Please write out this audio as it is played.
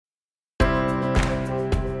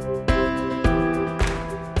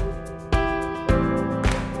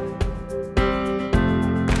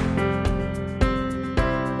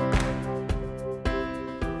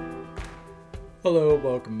Hello,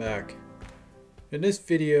 welcome back. In this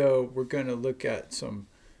video, we're going to look at some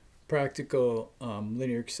practical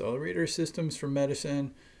linear accelerator systems for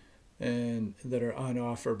medicine and that are on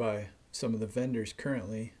offer by some of the vendors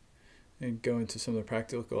currently, and go into some of the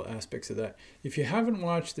practical aspects of that. If you haven't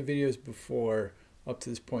watched the videos before up to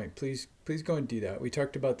this point, please go and do that. We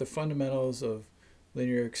talked about the fundamentals of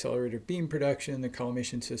linear accelerator beam production, the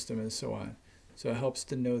collimation system, and so on. So it helps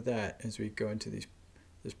to know that as we go into this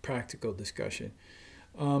practical discussion.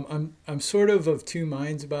 I'm sort of two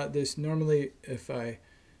minds about this. Normally, if I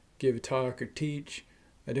give a talk or teach,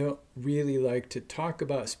 I don't really like to talk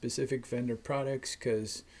about specific vendor products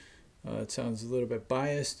because it sounds a little bit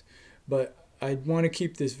biased, but I want to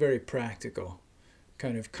keep this very practical,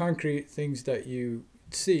 kind of concrete things that you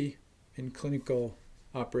see in clinical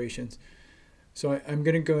operations. So I'm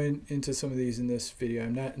going to go into some of these in this video.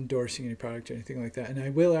 I'm not endorsing any product or anything like that. And I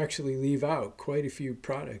will actually leave out quite a few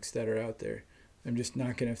products that are out there. I'm just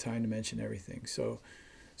not going to have time to mention everything. So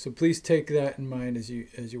please take that in mind as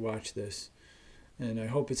you watch this. And I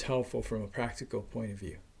hope it's helpful from a practical point of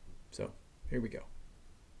view. So here we go.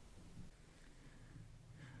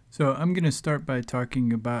 So I'm going to start by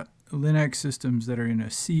talking about Linux systems that are in a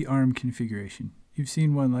C-arm configuration. You've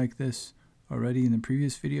seen one like this already in the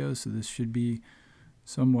previous video, so this should be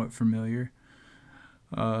somewhat familiar.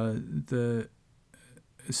 The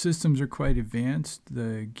systems are quite advanced.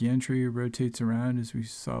 The gantry rotates around, as we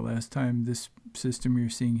saw last time. This system you're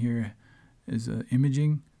seeing here is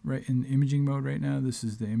imaging, right in imaging mode right now. This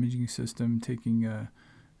is the imaging system taking a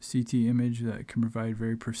CT image that can provide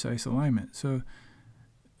very precise alignment. So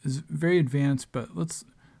it's very advanced, but let's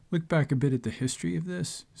look back a bit at the history of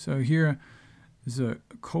this. So here is a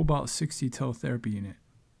cobalt-60 teletherapy unit.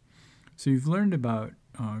 So you've learned about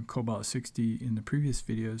cobalt-60 in the previous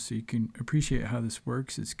videos, so you can appreciate how this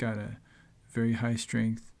works. It's got a very high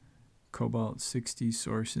strength cobalt-60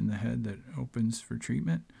 source in the head that opens for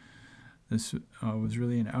treatment. This was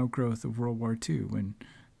really an outgrowth of World War II when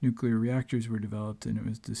nuclear reactors were developed, and it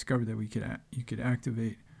was discovered that you could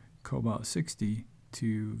activate cobalt-60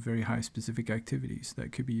 to very high specific activities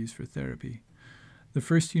that could be used for therapy. The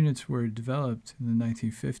first units were developed in the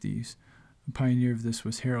 1950s. A pioneer of this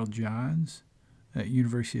was Harold Johns at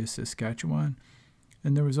University of Saskatchewan,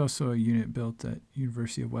 and there was also a unit built at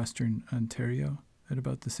University of Western Ontario at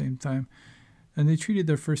about the same time, and they treated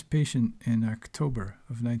their first patient in October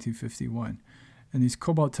of 1951. And these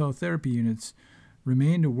cobalt teletherapy units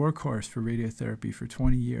remained a workhorse for radiotherapy for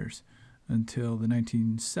 20 years until the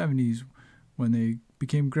 1970s, when they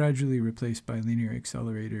became gradually replaced by linear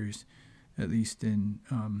accelerators, at least in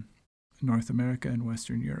North America and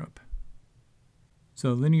Western Europe.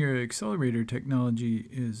 So linear accelerator technology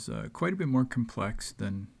is quite a bit more complex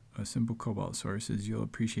than a simple cobalt source, as you'll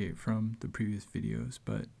appreciate from the previous videos,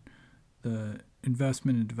 but the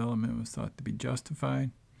investment and development was thought to be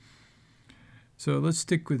justified. So let's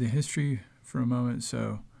stick with the history for a moment.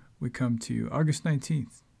 So we come to August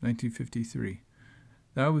 19th, 1953.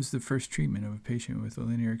 That was the first treatment of a patient with a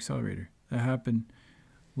linear accelerator. That happened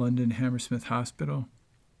London Hammersmith Hospital,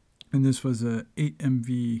 and this was a 8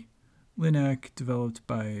 MV Linac developed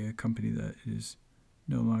by a company that is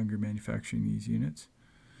no longer manufacturing these units.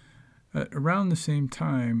 Around the same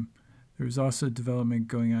time, there was also development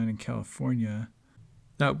going on in California.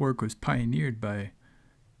 That work was pioneered by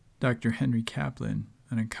Dr. Henry Kaplan,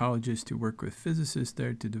 an oncologist who worked with physicists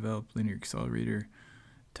there to develop linear accelerator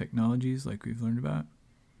technologies like we've learned about.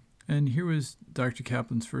 And here was Dr.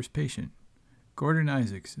 Kaplan's first patient, Gordon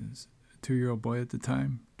Isaacs, is a 2-year-old boy at the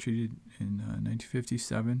time, treated in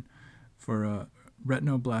 1957 for a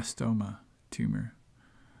retinoblastoma tumor.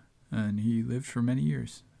 And he lived for many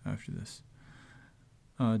years after this.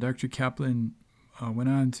 Dr. Kaplan went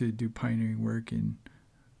on to do pioneering work in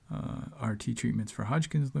RT treatments for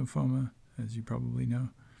Hodgkin's lymphoma, as you probably know.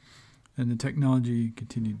 And the technology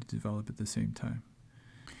continued to develop at the same time.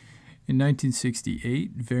 In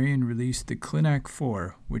 1968, Varian released the Clinac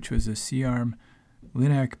 4, which was a C-arm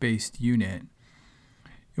Linac-based unit.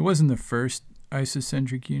 It wasn't the first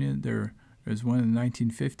isocentric unit. There was one in the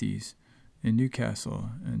 1950s in Newcastle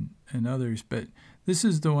and others, but this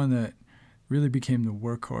is the one that really became the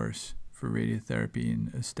workhorse for radiotherapy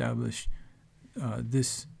and established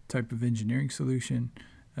this type of engineering solution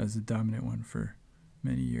as the dominant one for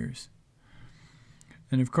many years.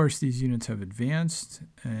 And of course, these units have advanced,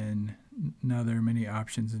 and now there are many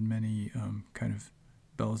options and many kind of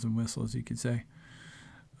bells and whistles, you could say,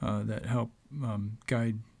 that help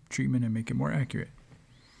guide treatment and make it more accurate.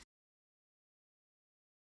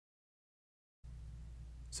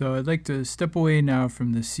 So I'd like to step away now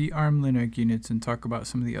from the C-arm Linac units and talk about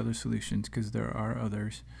some of the other solutions, because there are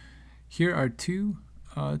others. Here are two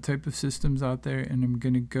type of systems out there, and I'm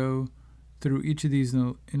going to go through each of these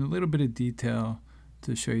in a little bit of detail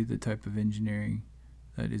to show you the type of engineering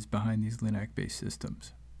that is behind these Linac-based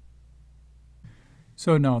systems.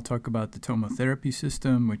 So now I'll talk about the tomotherapy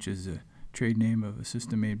system, which is a trade name of a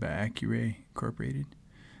system made by Accuray Incorporated.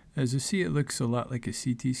 As you see, it looks a lot like a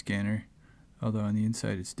CT scanner, although on the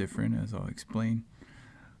inside it's different, as I'll explain.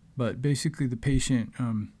 But basically the patient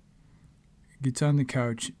gets on the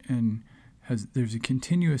couch and there's a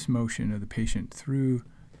continuous motion of the patient through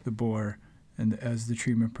the bore and as the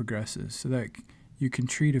treatment progresses, so that you can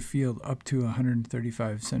treat a field up to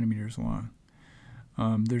 135 centimeters long.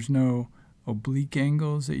 There's no oblique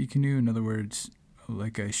angles that you can do. In other words,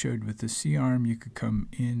 like I showed with the C-arm, you could come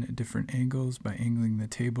in at different angles by angling the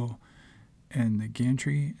table and the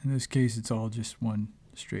gantry. In this case, it's all just one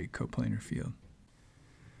straight coplanar field.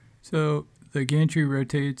 So the gantry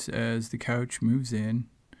rotates as the couch moves in,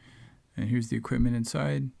 and here's the equipment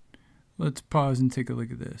inside. Let's pause and take a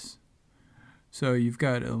look at this. So you've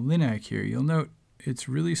got a Linac here. You'll note it's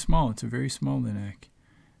really small. It's a very small Linac.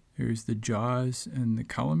 Here's the jaws and the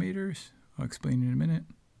collimators. I'll explain in a minute.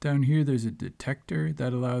 Down here there's a detector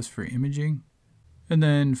that allows for imaging. And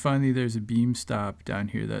then finally there's a beam stop down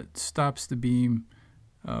here that stops the beam,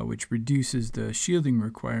 which reduces the shielding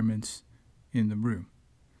requirements in the room.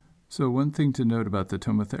 So one thing to note about the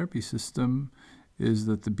tomotherapy system is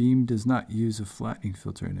that the beam does not use a flattening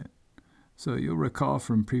filter in it. So you'll recall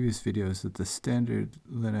from previous videos that the standard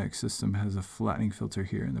Linac system has a flattening filter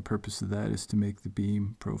here, and the purpose of that is to make the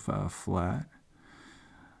beam profile flat.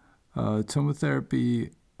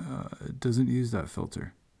 Tomotherapy doesn't use that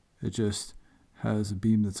filter. It just has a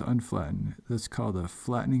beam that's unflattened. That's called a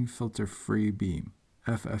flattening filter free beam,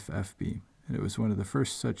 FFF beam. And it was one of the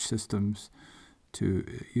first such systems to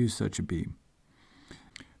use such a beam.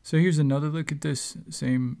 So here's another look at this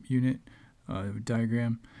same unit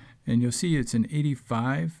diagram. And you'll see it's an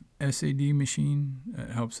 85 SAD machine.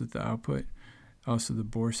 That helps with the output. Also the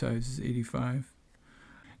bore size is 85.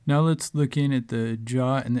 Now let's look in at the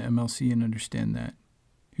jaw and the MLC and understand that.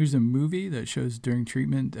 Here's a movie that shows during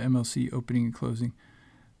treatment the MLC opening and closing.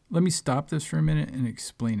 Let me stop this for a minute and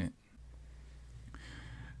explain it.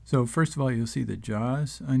 So first of all, you'll see the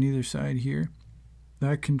jaws on either side here.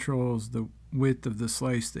 That controls the width of the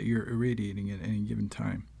slice that you're irradiating at any given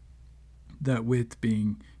time. That width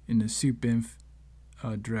being in the sup-inf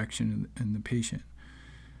direction in the patient.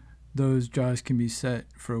 Those jaws can be set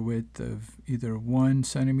for a width of either 1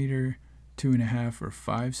 centimeter, 2.5, or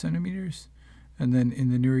 5 centimeters. And then in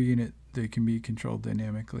the newer unit, they can be controlled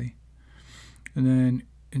dynamically. And then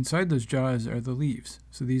inside those jaws are the leaves.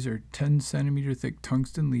 So these are 10 centimeter thick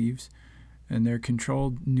tungsten leaves, and they're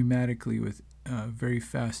controlled pneumatically with very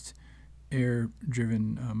fast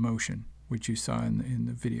air-driven motion, which you saw in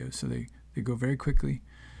the video. So they go very quickly.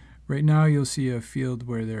 Right now you'll see a field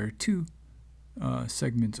where there are two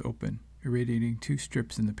segments open, irradiating two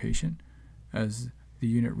strips in the patient. As the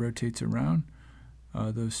unit rotates around,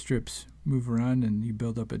 those strips move around and you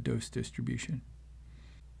build up a dose distribution.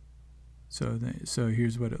 So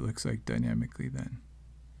here's what it looks like dynamically then.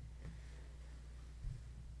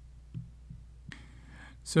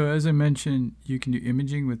 So as I mentioned, you can do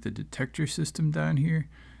imaging with the detector system down here.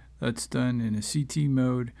 That's done in a CT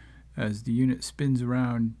mode. As the unit spins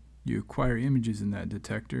around, you acquire images in that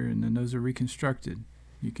detector, and then those are reconstructed.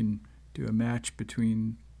 You can do a match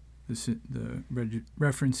between the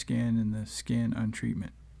reference scan and the scan on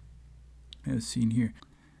treatment, as seen here.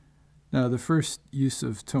 Now, the first use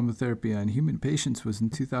of tomotherapy on human patients was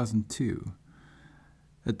in 2002.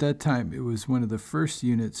 At that time, it was one of the first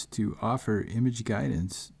units to offer image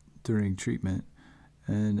guidance during treatment,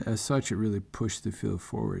 and as such, it really pushed the field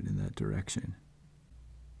forward in that direction.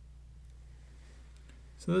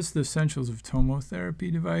 So this is the essentials of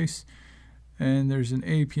tomotherapy device, and there's an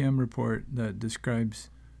APM report that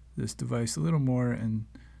describes this device a little more and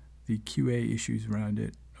the QA issues around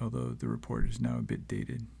it, although the report is now a bit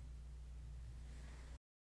dated.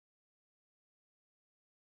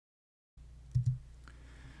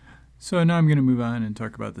 So now I'm going to move on and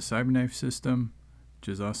talk about the CyberKnife system, which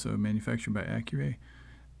is also manufactured by Accuray.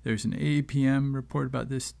 There's an APM report about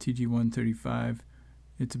this, TG135.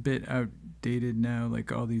 It's a bit outdated now,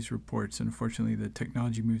 like all these reports. Unfortunately, the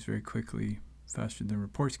technology moves very quickly, faster than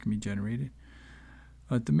reports can be generated.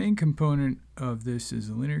 The main component of this is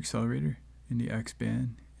a linear accelerator in the X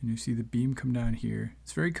band, and you see the beam come down here.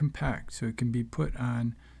 It's very compact, so it can be put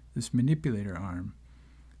on this manipulator arm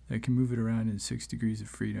that can move it around in 6 degrees of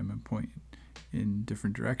freedom and point in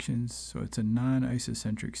different directions. So it's a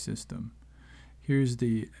non-isocentric system. Here's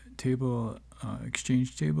the table,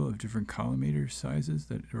 exchange table of different collimator sizes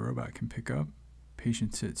that the robot can pick up.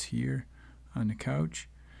 Patient sits here on the couch.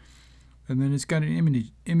 And then it's got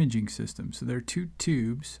an imaging system. So there are two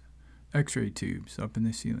tubes, X-ray tubes, up in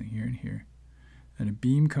the ceiling, here and here. And a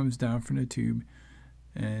beam comes down from the tube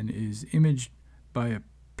and is imaged by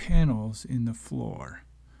panels in the floor.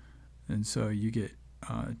 And so you get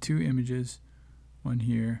two images, one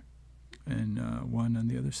here and one on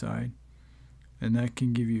the other side. And that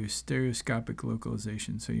can give you a stereoscopic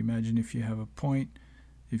localization. So you imagine if you have a point,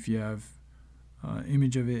 if you have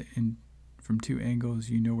image of it from two angles,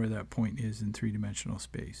 you know where that point is in three-dimensional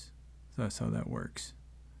space. So that's how that works.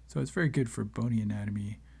 So it's very good for bony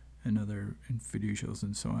anatomy and other fiducials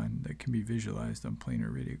and so on that can be visualized on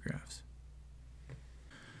planar radiographs.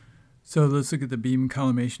 So let's look at the beam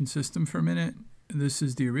collimation system for a minute. This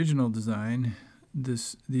is the original design.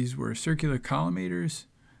 These were circular collimators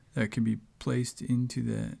that can be placed into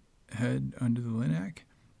the head under the linac.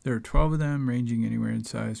 There are 12 of them, ranging anywhere in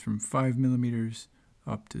size from 5 millimeters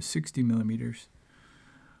up to 60 millimeters.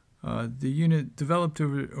 The unit developed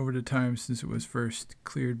over the time since it was first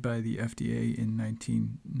cleared by the FDA in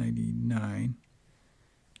 1999.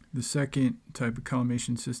 The second type of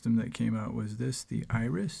collimation system that came out was the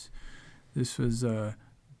Iris. This was a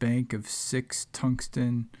bank of 6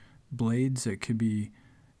 tungsten blades that could be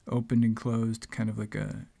opened and closed, kind of like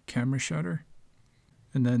a camera shutter.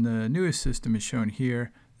 And then the newest system is shown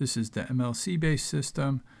here. This is the MLC-based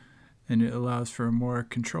system, and it allows for more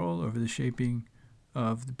control over the shaping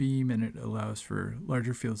of the beam, and it allows for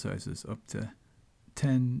larger field sizes up to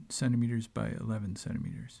 10 centimeters by 11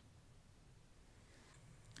 centimeters.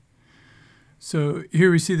 So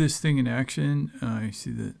here we see this thing in action. You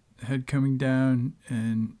see the head coming down,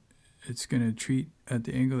 and it's going to treat at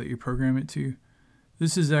the angle that you program it to.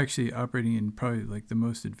 This is actually operating in probably like the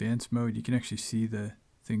most advanced mode. You can actually see the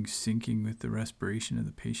thing syncing with the respiration of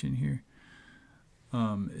the patient here.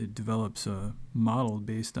 It develops a model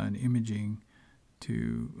based on imaging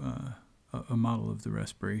to a model of the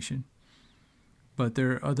respiration. But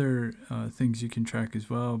there are other things you can track as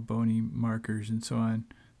well, bony markers and so on,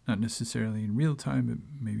 not necessarily in real time, but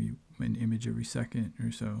maybe an image every second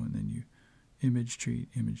or so, and then you image treat,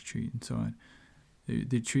 and so on.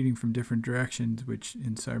 They're treating from different directions, which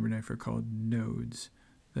in CyberKnife are called nodes,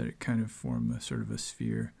 that it kind of form a sort of a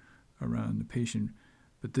sphere around the patient.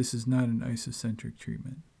 But this is not an isocentric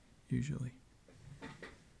treatment, usually.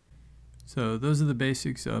 So those are the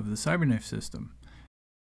basics of the CyberKnife system.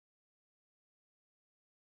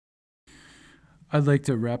 I'd like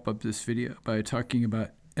to wrap up this video by talking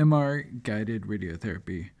about MR-guided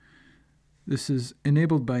radiotherapy. This is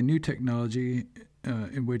enabled by new technology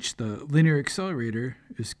in which the linear accelerator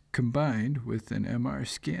is combined with an MR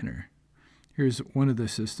scanner. Here's one of the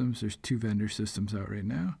systems. There's 2 vendor systems out right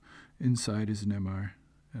now. Inside is an MR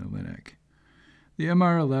and a linac. The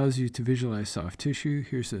MR allows you to visualize soft tissue.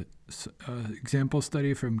 Here's an example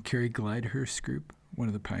study from Carrie Glidehurst's group, one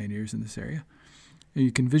of the pioneers in this area. And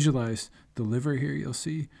you can visualize the liver here, you'll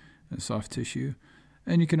see, and soft tissue.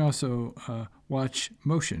 And you can also watch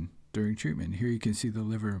motion during treatment. Here you can see the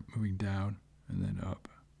liver moving down and then up.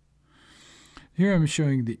 Here I'm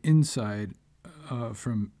showing the inside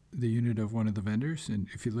from the unit of one of the vendors. And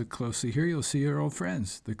if you look closely here, you'll see our old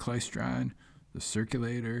friends, the klystron, the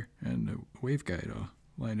circulator, and the waveguide all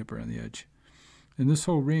lined up around the edge. And this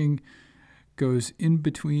whole ring goes in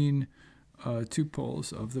between 2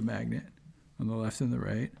 poles of the magnet on the left and the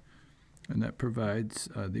right. And that provides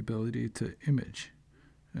the ability to image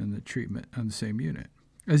and the treatment on the same unit.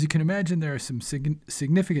 As you can imagine, there are some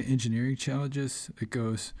significant engineering challenges. It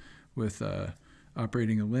goes with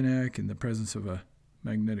operating a linac in the presence of a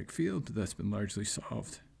magnetic field, but that's been largely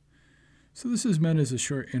solved. So this is meant as a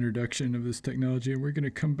short introduction of this technology, and we're going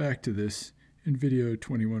to come back to this in video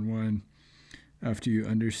 21.1 after you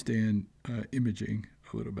understand imaging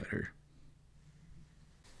a little better.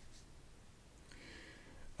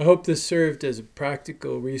 I hope this served as a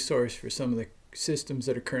practical resource for some of the systems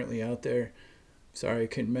that are currently out there. Sorry I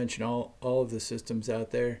couldn't mention all of the systems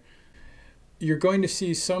out there. You're going to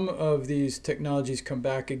see some of these technologies come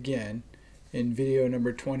back again in video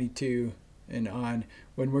number 22 and on,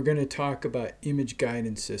 when we're going to talk about image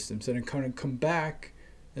guidance systems. And I'm going to come back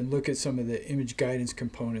and look at some of the image guidance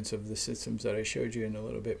components of the systems that I showed you in a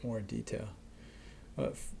little bit more detail.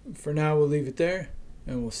 For now, we'll leave it there,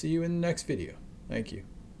 and we'll see you in the next video. Thank you.